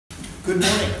Good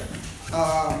morning.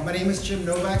 My name is Jim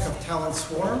Novak of Talent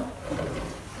Swarm,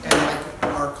 and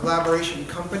our collaboration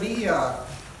company,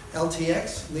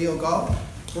 LTX, Leo Gall.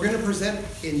 We're going to present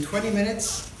in 20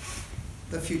 minutes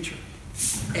the future.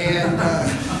 And,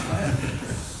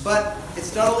 but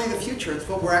it's not only the future, it's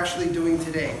what we're actually doing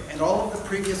today. And all of the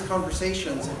previous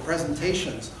conversations and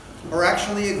presentations are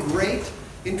actually a great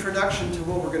introduction to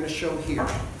what we're going to show here.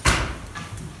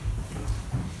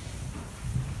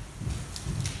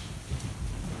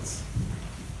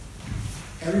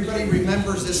 Everybody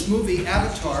remembers this movie,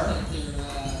 Avatar.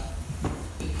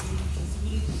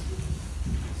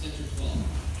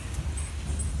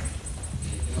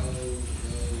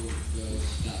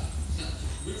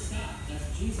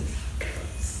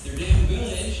 Their damn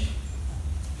village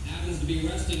happens to be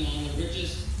resting on the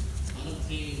richest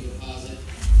unobtained deposit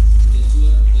within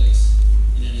 200 clicks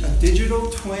in any. A digital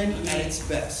twin at its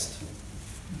best.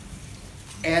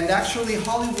 And actually,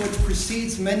 Hollywood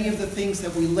precedes many of the things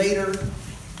that we later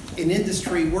in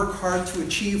industry work hard to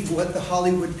achieve what the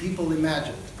Hollywood people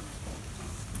imagined.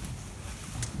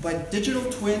 But digital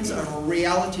twins are a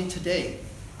reality today.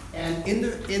 And in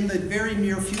the very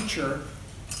near future,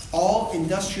 all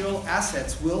industrial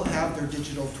assets will have their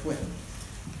digital twin.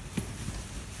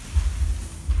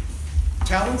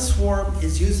 Talent Swarm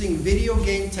is using video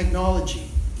game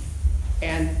technology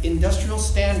and industrial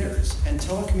standards and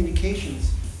telecommunications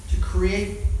to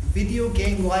create video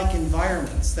game-like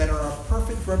environments that are a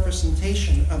perfect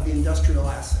representation of the industrial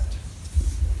asset.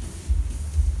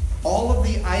 All of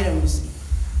the items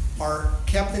are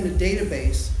kept in a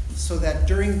database so that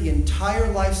during the entire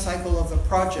life cycle of the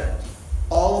project,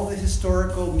 all of the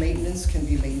historical maintenance can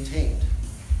be maintained.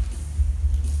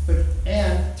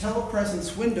 And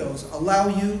telepresence windows allow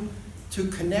you to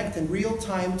connect in real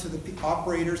time to the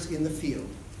operators in the field.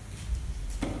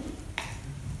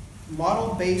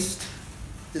 Model-based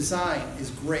design is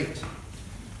great,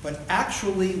 but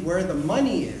actually where the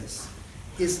money is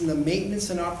in the maintenance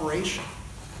and operation.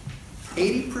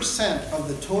 80% of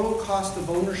the total cost of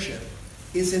ownership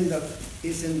is in the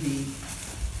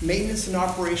maintenance and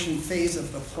operation phase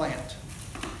of the plant.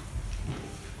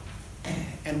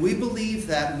 And we believe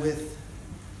that with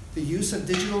the use of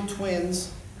digital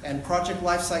twins and project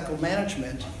lifecycle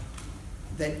management,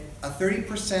 that a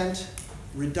 30%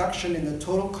 reduction in the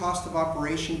total cost of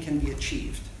operation can be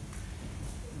achieved.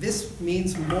 This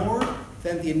means more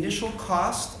than the initial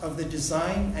cost of the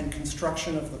design and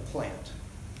construction of the plant.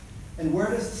 And where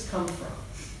does this come from?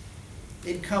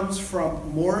 It comes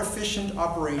from more efficient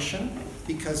operation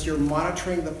because you're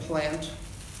monitoring the plant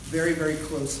very, very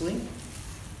closely.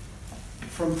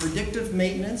 From predictive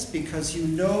maintenance because you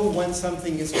know when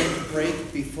something is going to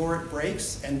break before it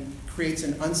breaks and creates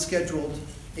an unscheduled,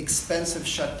 expensive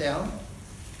shutdown.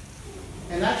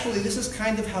 And actually, this is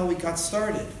kind of how we got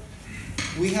started.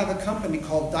 We have a company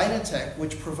called Dynatech,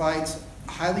 which provides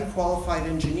highly qualified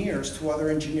engineers to other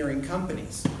engineering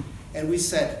companies. And we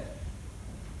said,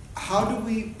 how do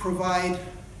we provide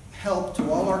help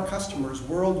to all our customers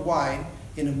worldwide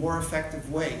in a more effective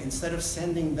way instead of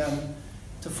sending them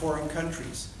to foreign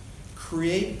countries?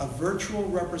 Create a virtual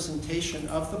representation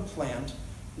of the plant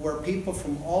where people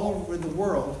from all over the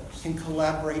world can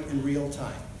collaborate in real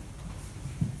time.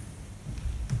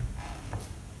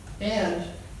 And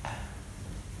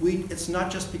it's not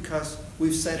just because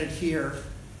we've said it here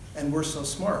and we're so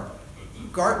smart.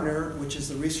 Gartner, which is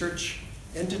the research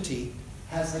entity,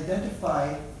 has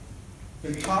identified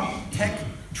the top tech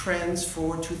trends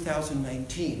for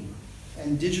 2019.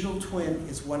 And digital twin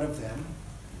is one of them,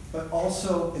 but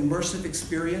also immersive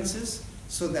experiences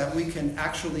so that we can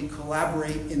actually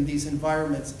collaborate in these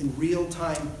environments in real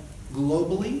time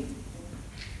globally.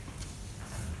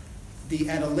 The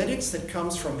analytics that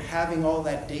comes from having all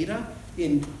that data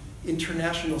in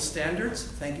international standards.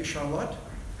 Thank you, Charlotte.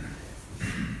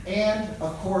 And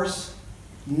of course,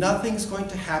 nothing's going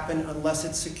to happen unless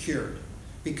it's secured,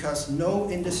 because no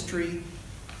industry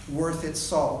worth its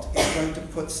salt is going to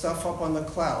put stuff up on the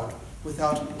cloud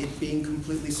without it being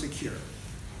completely secure.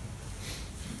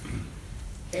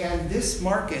 And this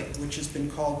market, which has been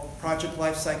called Project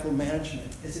Lifecycle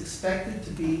Management, is expected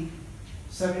to be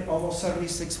almost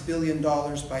 $76 billion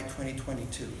by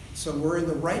 2022. So we're in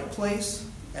the right place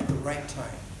at the right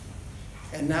time.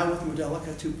 And now with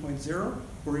Modelica 2.0,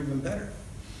 we're even better.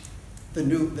 The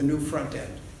new front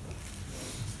end.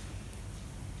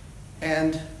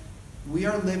 And we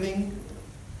are living,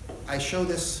 I show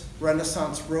this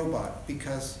Renaissance robot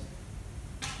because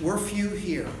we're few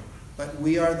here, but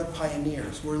we are the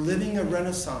pioneers. We're living a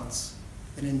renaissance,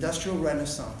 an industrial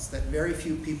renaissance that very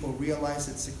few people realize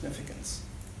its significance.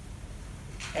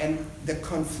 And the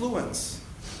confluence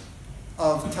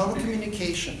of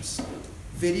telecommunications,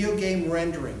 video game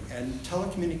rendering, and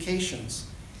telecommunications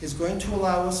is going to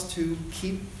allow us to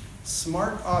keep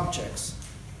smart objects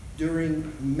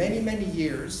during many, many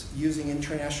years using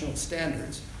international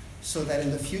standards, so that in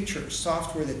the future,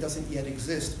 software that doesn't yet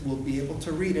exist will be able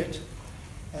to read it,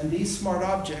 and these smart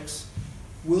objects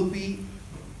will be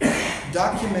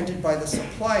documented by the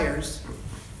suppliers,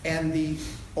 and the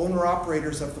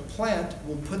owner-operators of the plant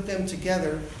will put them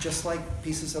together just like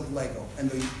pieces of Lego. And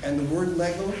the word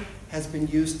Lego has been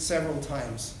used several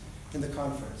times in the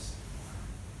conference.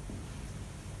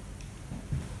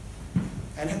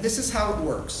 And this is how it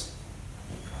works.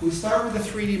 We start with a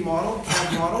 3D model,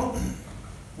 CAD model.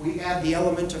 We add the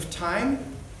element of time.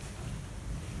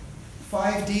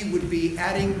 5D would be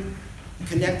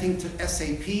connecting to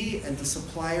SAP and the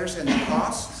suppliers and the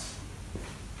costs.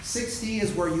 6D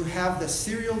is where you have the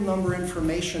serial number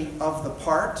information of the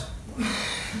part.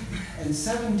 And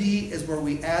 7D is where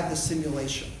we add the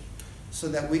simulation so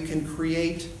that we can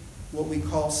create what we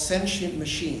call sentient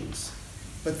machines.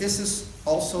 But this is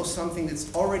also something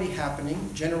that's already happening.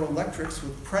 General Electric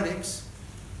with Predix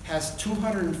has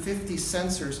 250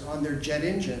 sensors on their jet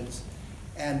engines,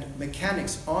 and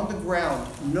mechanics on the ground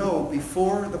know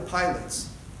before the pilots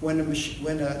when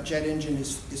a jet engine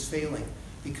is failing,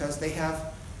 because they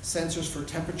have sensors for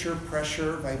temperature,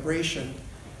 pressure, vibration,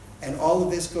 and all of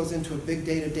this goes into a big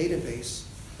data database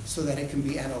so that it can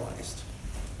be analyzed.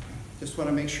 Just want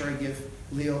to make sure I give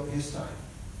Leo his time.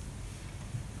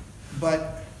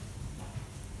 But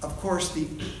of course,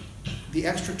 the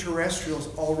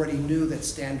extraterrestrials already knew that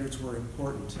standards were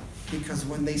important, because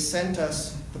when they sent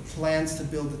us the plans to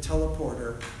build the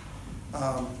teleporter,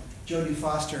 Jodie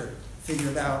Foster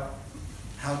figured out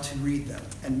how to read them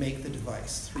and make the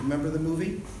device. Remember the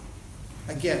movie?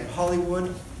 Again,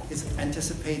 Hollywood is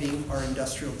anticipating our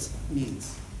industrial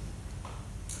needs.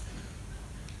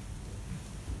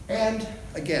 And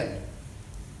again,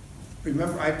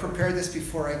 remember, I prepared this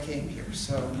before I came here.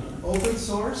 So open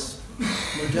source,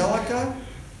 Modelica,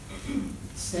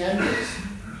 standards.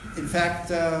 In fact,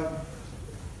 the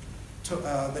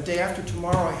day after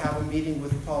tomorrow, I have a meeting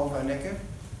with Paul Van Ecke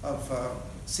of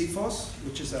CFIHOS,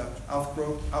 which is an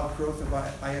outgrowth of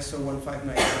ISO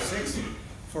 15906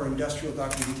 for industrial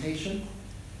documentation.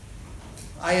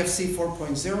 IFC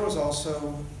 4.0 is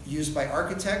also used by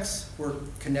architects. We're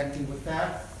connecting with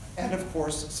that. And of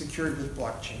course, secured with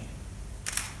blockchain.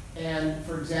 And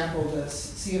for example, the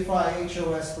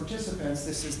CFIHOS participants,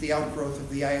 this is the outgrowth of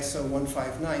the ISO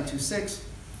 15926.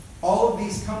 All of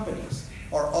these companies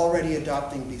are already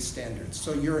adopting these standards,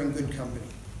 so you're in good company.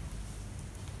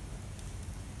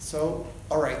 So,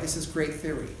 all right, this is great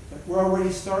theory. But we're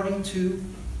already starting to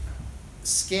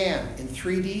scan in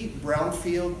 3D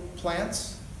brownfield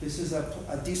plants. This is a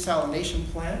desalination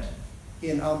plant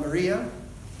in Almeria.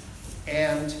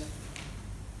 And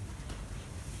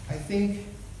I think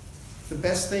the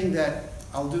best thing that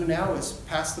I'll do now is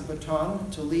pass the baton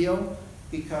to Leo,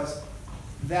 because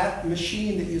that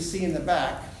machine that you see in the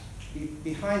back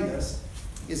behind us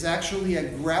is actually a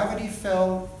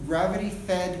gravity-fed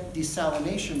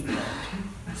desalination plant.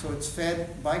 So it's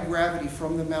fed by gravity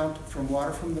from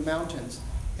water from the mountains,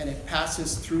 and it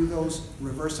passes through those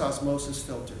reverse osmosis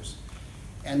filters.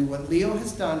 And what Leo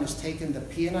has done is taken the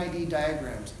P&ID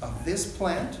diagrams of this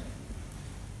plant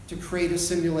to create a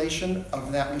simulation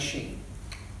of that machine.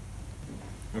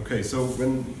 Okay, so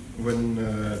when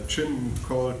Jim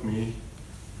called me,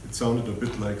 it sounded a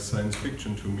bit like science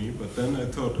fiction to me, but then I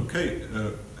thought, okay,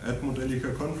 at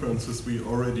Modelica conferences we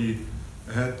already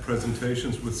had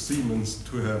presentations with Siemens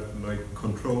to have like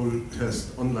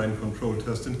online control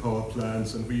test in power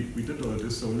plants, and we did all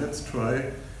this, so let's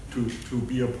try to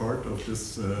be a part of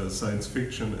this science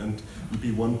fiction and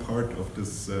be one part of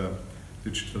this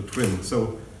digital twin.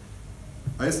 So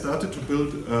I started to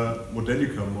build a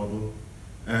Modelica model,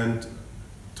 and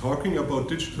talking about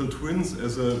digital twins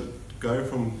as a guy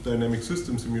from dynamic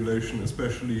system simulation,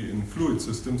 especially in fluid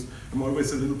systems, I'm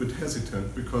always a little bit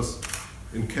hesitant, because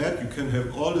in CAD you can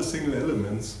have all the single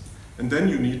elements, and then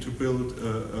you need to build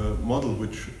a model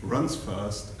which runs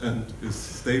fast and is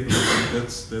stable, and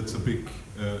that's a big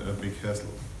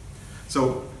hassle.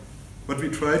 So, but we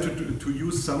try to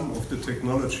use some of the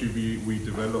technology we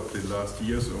developed the last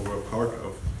years or were part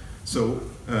of. So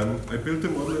I built a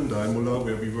model in Dymola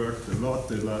where we worked a lot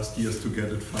the last years to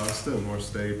get it faster and more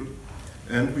stable.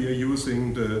 And we are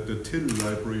using the TIL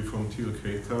library from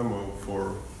TLK Thermo,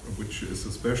 which is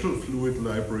a special fluid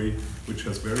library which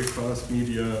has very fast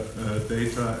media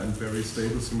data and very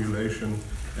stable simulation.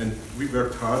 And we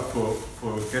worked hard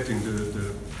for getting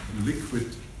the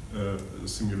liquid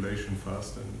simulation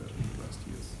faster in the last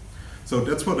years. So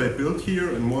that's what I built here,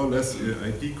 and more or less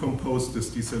I decomposed this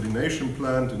desalination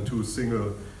plant into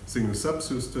single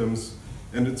subsystems,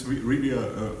 and it's really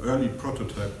an early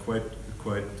prototype,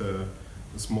 quite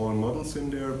small models in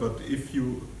there. But if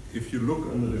you look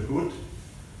under the hood,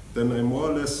 then I more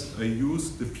or less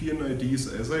used the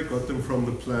PNIDs as I got them from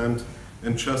the plant,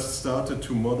 and just started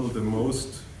to model the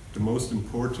most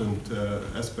important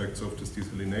aspects of this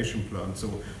desalination plant. So,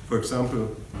 for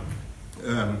example,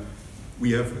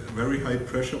 we have very high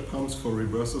pressure pumps for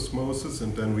reverse osmosis,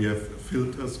 and then we have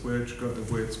filters where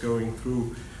it's going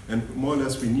through. And more or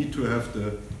less we need to have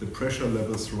the pressure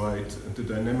levels right and the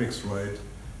dynamics right.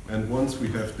 And once we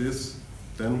have this,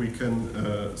 then we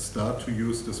can start to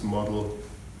use this model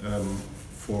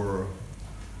for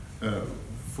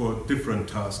different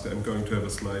tasks. I'm going to have a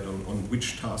slide on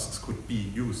which tasks could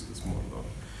be used this model on.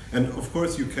 And of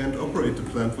course you can't operate the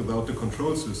plant without the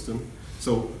control system.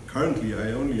 So currently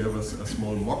I only have a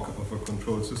small mock of a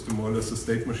control system, more or less a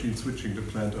state machine switching the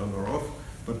plant on or off.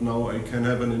 But now I can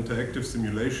have an interactive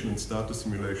simulation and start the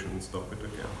simulation and stop it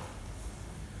again.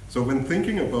 So when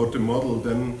thinking about the model,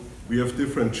 then we have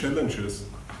different challenges.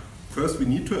 First, we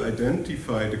need to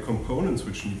identify the components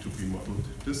which need to be modeled.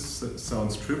 This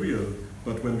sounds trivial,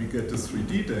 but when we get the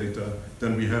 3D data,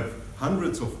 then we have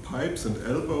hundreds of pipes and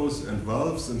elbows and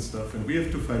valves and stuff, and we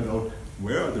have to find out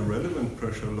where are the relevant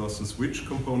pressure losses, which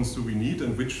components do we need,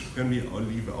 and which can we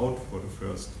leave out for the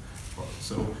first part.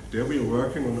 So there we are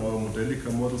working on our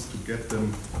Modelica models to get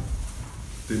them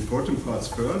the important parts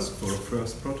first for a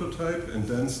first prototype, and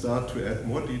then start to add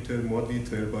more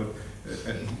detail. But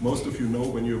most of you know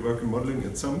when you're working modeling,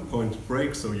 at some point it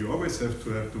breaks, so you always have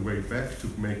to have the way back to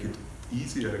make it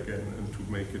easier again and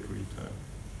to make it real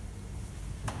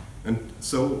time. And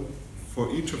so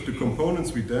for each of the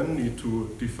components, we then need to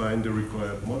define the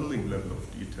required modeling level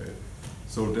of detail.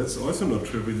 So that's also not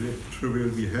trivial.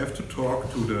 We have to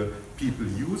talk to the people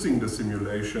using the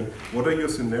simulation. What are your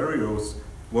scenarios?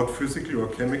 What physical or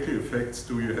chemical effects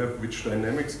do you have? Which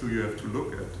dynamics do you have to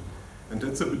look at? And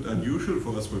that's a bit unusual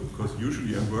for us, because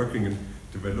usually I'm working in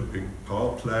developing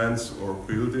power plants or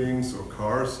buildings or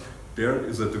cars. There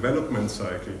is a development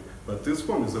cycle. But this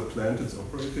one is a plant that's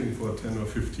operating for 10 or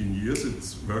 15 years.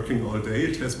 It's working all day.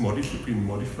 It has been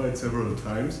modified several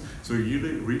times. So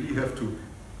you really have to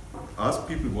ask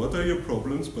people, what are your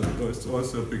problems? But there's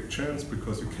also a big chance,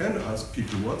 because you can ask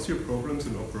people, what's your problems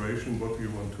in operation? What do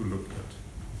you want to look at?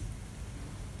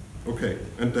 Okay,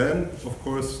 and then, of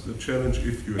course, the challenge,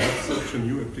 if you have such a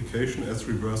new application as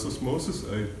reverse osmosis.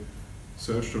 I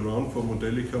searched around for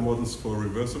Modelica models for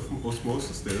reverse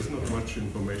osmosis. There is not much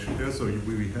information there, so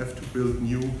we have to build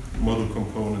new model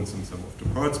components in some of the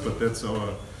parts, but that's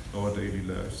our daily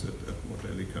lives at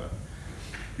Modelica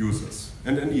users.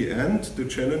 And in the end, the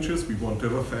challenge is we want to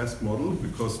have a fast model,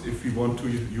 because if we want to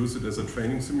use it as a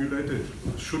training simulator,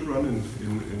 it should run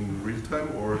in real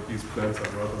time, or these plants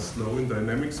are rather slow in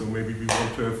dynamics, so maybe we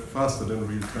want to have faster than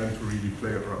real time to really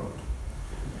play around.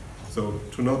 So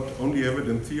to not only have it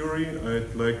in theory,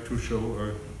 I'd like to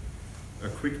show a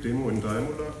quick demo in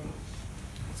Dymola.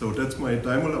 So that's my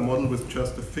Dymola model with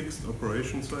just a fixed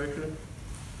operation cycle.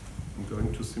 I'm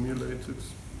going to simulate it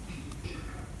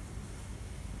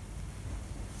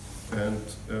and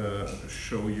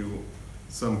show you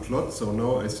some plots. So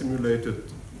now I simulated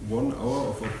 1 hour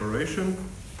of operation.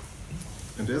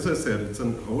 And as I said, it's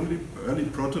an early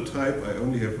prototype. I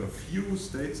only have a few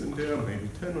states in there, maybe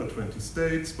 10 or 20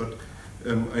 states, but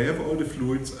I have all the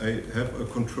fluids. I have a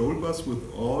control bus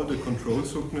with all the control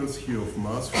signals here of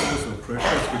mass flows or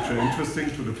pressures, which are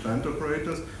interesting to the plant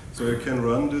operators. So I can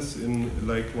run this in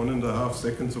like 1.5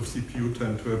 seconds of CPU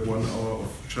time to have 1 hour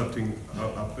of shutting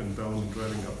up and down and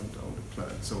driving up and down the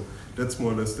plant. So that's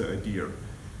more or less the idea.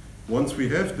 Once we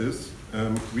have this,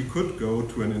 we could go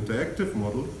to an interactive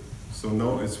model. So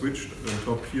now I switched on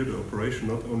top here the operation,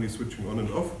 not only switching on and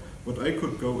off, but I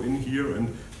could go in here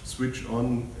and switch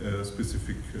on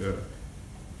specific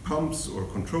pumps or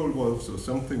control valves or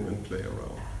something and play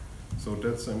around. So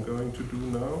that's I'm going to do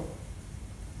now.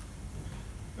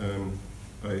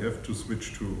 I have to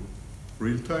switch to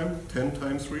real time, 10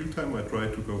 times real time. I try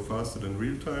to go faster than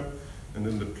real time. And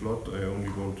in the plot, I only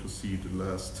want to see the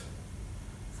last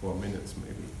 4 minutes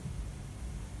maybe.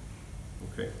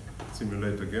 Okay,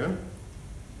 simulate again.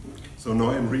 So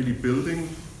now I'm really building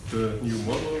the new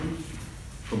model,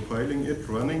 compiling it,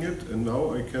 running it, and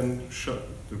now I can shut,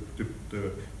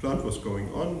 the plant was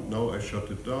going on, now I shut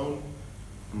it down,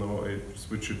 now I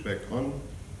switch it back on.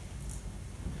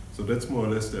 So that's more or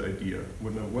less the idea.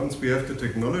 Once we have the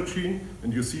technology,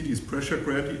 and you see these pressure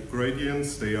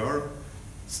gradients, they are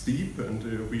steep,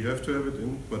 and we have to have it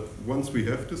in, but once we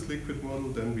have this liquid model,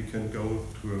 then we can go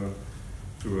to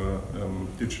a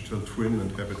digital twin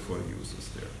and have it for users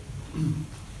there.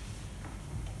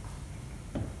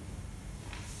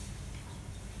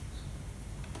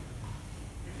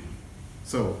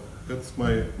 So that's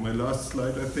my last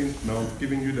slide, I think. Now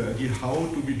giving you the idea how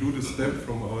do we do the step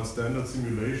from our standard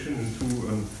simulation into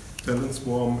a Talent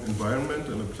Swarm environment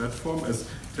and a platform. As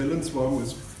Talent Swarm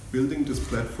is building this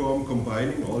platform,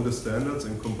 combining all the standards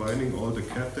and combining all the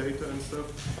CAD data and stuff,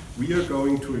 we are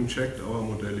going to inject our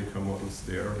Modelica models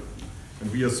there.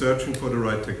 And we are searching for the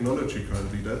right technology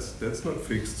currently. That's not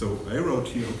fixed. So I wrote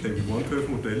here, okay, we want to have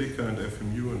Modelica and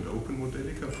FMU and Open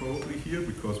Modelica probably here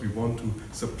because we want to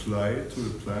supply it to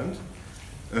the plant.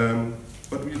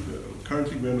 But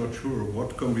currently we are not sure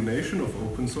what combination of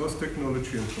open source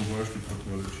technology and commercial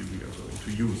technology we are going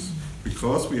to use.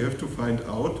 Because we have to find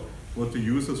out what the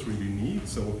users really need.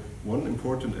 So one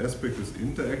important aspect is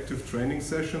interactive training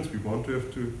sessions. We want to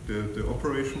have the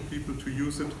operation people to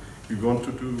use it. We want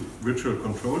to do virtual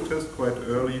control tests quite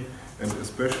early, and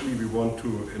especially we want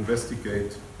to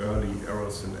investigate early error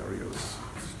scenarios,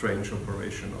 strange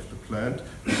operation of the plant.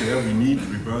 There we need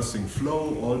reversing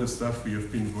flow, all the stuff we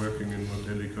have been working in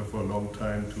Modelica for a long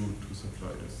time to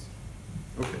supply this.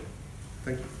 Okay,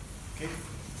 thank you. Okay,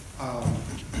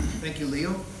 thank you,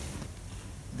 Leo.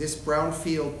 This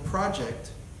brownfield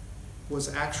project is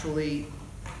actually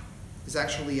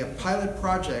a pilot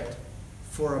project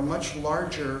for a much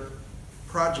larger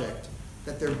project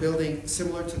that they're building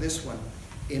similar to this one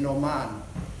in Oman.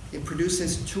 It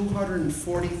produces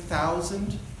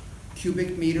 240,000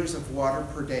 cubic meters of water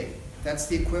per day. That's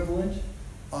the equivalent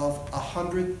of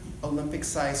 100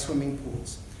 Olympic-sized swimming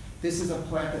pools. This is a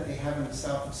plant that they have in the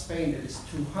south of Spain that is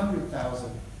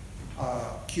 200,000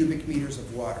 cubic meters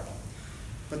of water.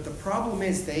 But the problem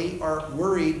is they are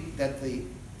worried that the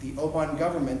Oman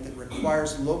government that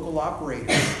requires local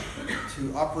operators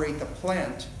to operate the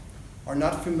plant are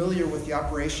not familiar with the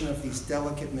operation of these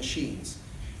delicate machines.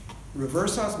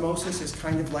 Reverse osmosis is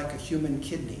kind of like a human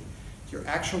kidney. You're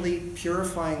actually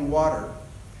purifying water,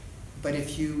 but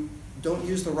if you don't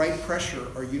use the right pressure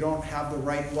or you don't have the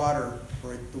right water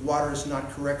or the water is not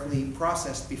correctly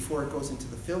processed before it goes into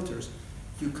the filters,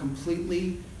 you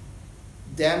completely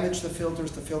damage the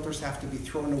filters have to be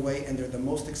thrown away, and they're the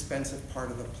most expensive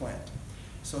part of the plant.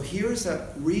 So here's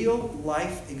a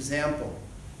real-life example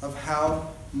of how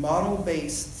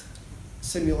model-based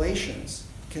simulations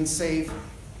can save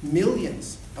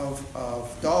millions of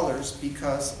dollars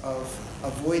because of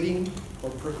avoiding or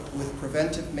with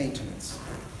preventive maintenance.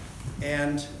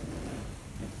 And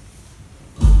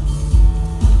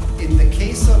in the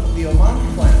case of the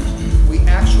Oman plant, we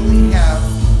actually have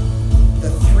the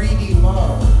 3D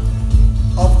model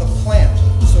of the plant.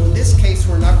 So in this case,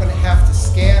 we're not going to have to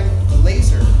scan the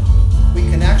laser. We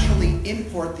can actually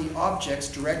import the objects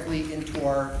directly into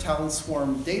our Talent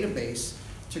Swarm database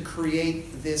to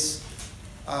create this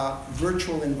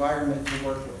virtual environment to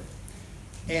work with.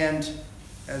 And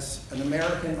as an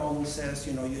American always says,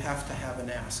 you know, you have to have an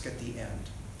ask at the end.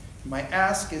 My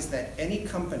ask is that any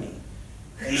company,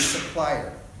 any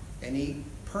supplier, any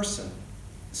person,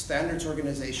 standards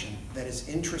organization that is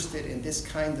interested in this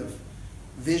kind of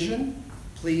vision,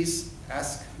 please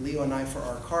ask Leo and I for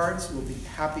our cards. We'll be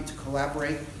happy to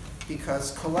collaborate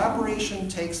because collaboration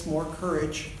takes more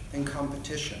courage than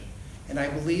competition. And I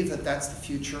believe that that's the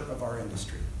future of our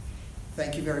industry.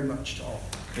 Thank you very much to all.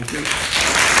 Thank you.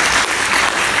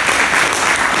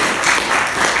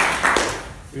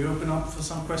 We open up for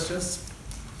some questions.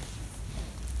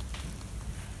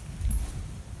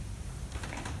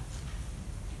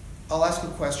 I'll ask a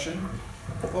question.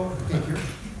 Oh, okay, here.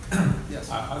 Yes.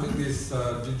 I think this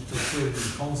digital twin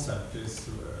concept is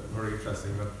very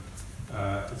interesting, but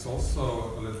it's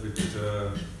also a little bit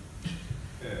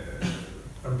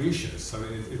ambitious. I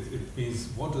mean, it means,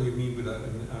 what do you mean with a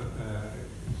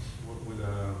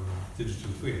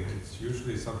digital twin? It's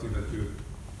usually something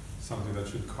that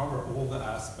should cover all the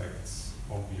aspects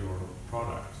of your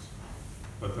product,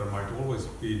 but there might always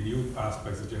be new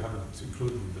aspects that you haven't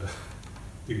included in the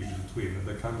digital twin, and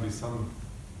there can be some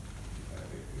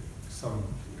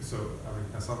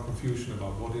confusion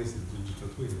about what is the digital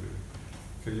twin really.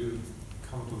 Can you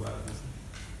come to that?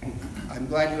 I'm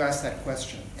glad you asked that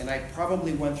question, and I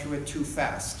probably went through it too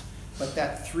fast, but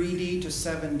that 3D to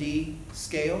 7D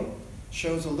scale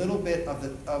shows a little bit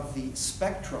of the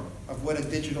spectrum of what a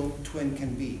digital twin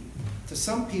can be. To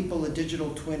some people, a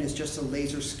digital twin is just a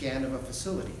laser scan of a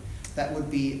facility. That would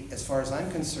be, as far as I'm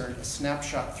concerned, a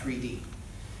snapshot 3D.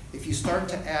 If you start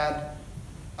to add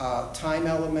time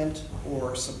element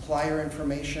or supplier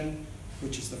information,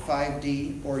 which is the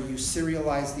 5D, or you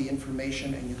serialize the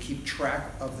information and you keep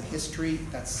track of the history,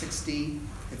 that's 6D.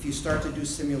 If you start to do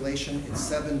simulation, it's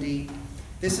 7D.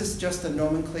 This is just a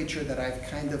nomenclature that I've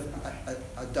kind of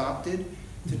adopted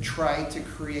to try to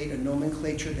create a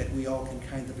nomenclature that we all can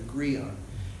kind of agree on.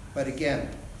 But again,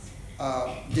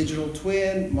 digital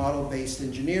twin, model-based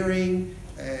engineering,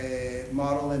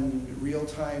 model in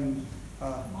real-time,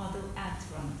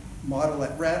 model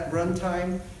at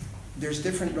runtime. There's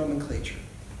different nomenclature.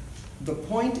 The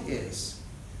point is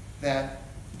that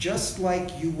just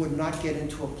like you would not get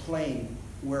into a plane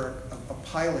where a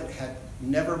pilot had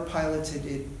never piloted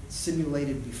it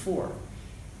simulated before,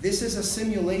 this is a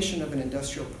simulation of an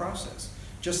industrial process,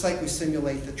 just like we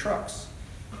simulate the trucks.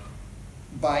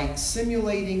 By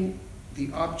simulating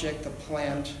the object, the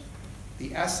plant,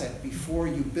 the asset before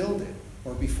you build it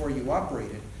or before you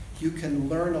operate it, you can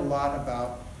learn a lot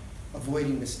about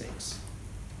avoiding mistakes.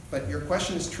 But your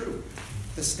question is true.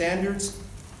 The standards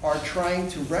are trying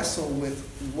to wrestle with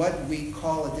what we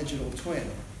call a digital twin.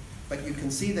 But you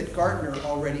can see that Gartner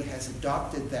already has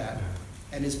adopted that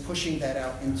and is pushing that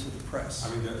out into the press.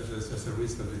 I mean, there's a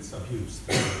risk that it's abused.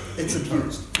 It's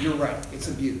abused. You're right. It's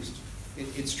abused.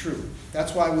 It's true.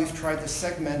 That's why we've tried to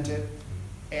segment it.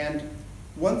 And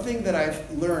one thing that I've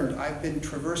learned, I've been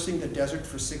traversing the desert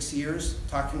for 6 years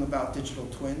talking about digital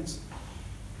twins.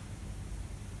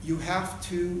 You have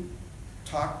to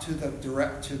talk to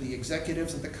the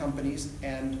executives of the companies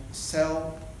and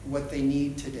sell what they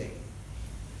need today.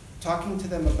 Talking to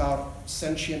them about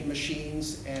sentient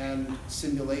machines and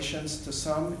simulations to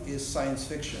some is science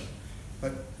fiction.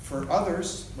 But for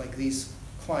others, like these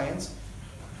clients,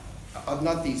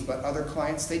 not these, but other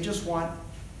clients, they just want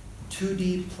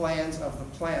 2D plans of the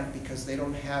plant because they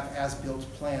don't have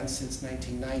as-built plans since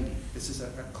 1990. This is a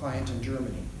client in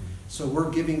Germany. So we're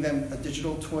giving them a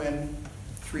digital twin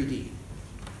 3D.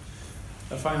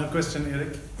 A final question,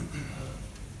 Erik.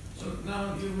 So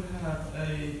now you will have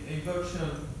a virtual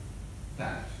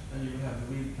plant and you will have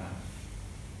the real plant.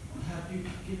 Have you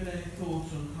given any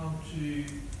thoughts on how to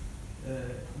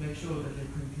make sure that you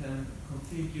can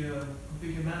configure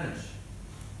manage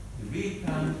the real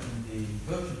plant and the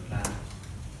virtual plant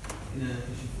in an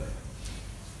efficient way?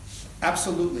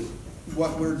 Absolutely.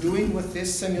 What we're doing with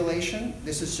this simulation,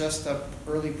 this is just an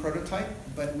early prototype,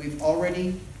 but we've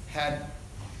already had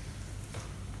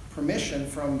permission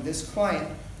from this client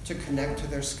to connect to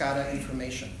their SCADA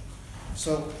information.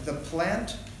 So the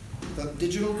plant, the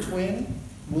digital twin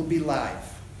will be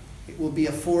live. It will be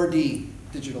a 4D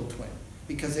digital twin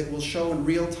because it will show in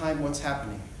real time what's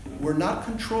happening. We're not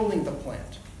controlling the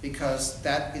plant because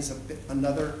that is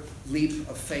another leap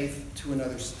of faith to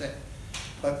another step.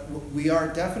 But we are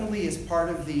definitely, as part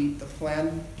of the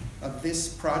plan of this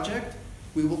project,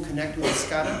 we will connect with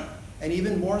the SCADA, and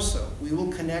even more so, we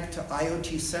will connect to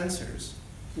IoT sensors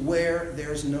where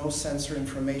there's no sensor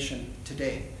information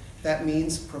today. That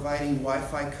means providing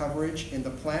Wi-Fi coverage in the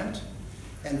plant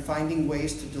and finding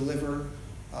ways to deliver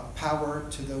power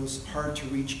to those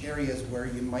hard-to-reach areas where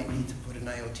you might need to put an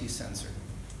IoT sensor.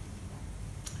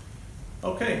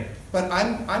 Okay. But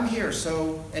I'm here,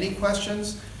 so any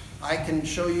questions? I can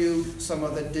show you some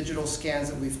of the digital scans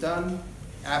that we've done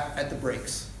at the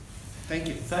breaks. Thank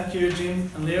you. Thank you, Jim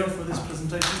and Leo, for this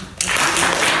presentation.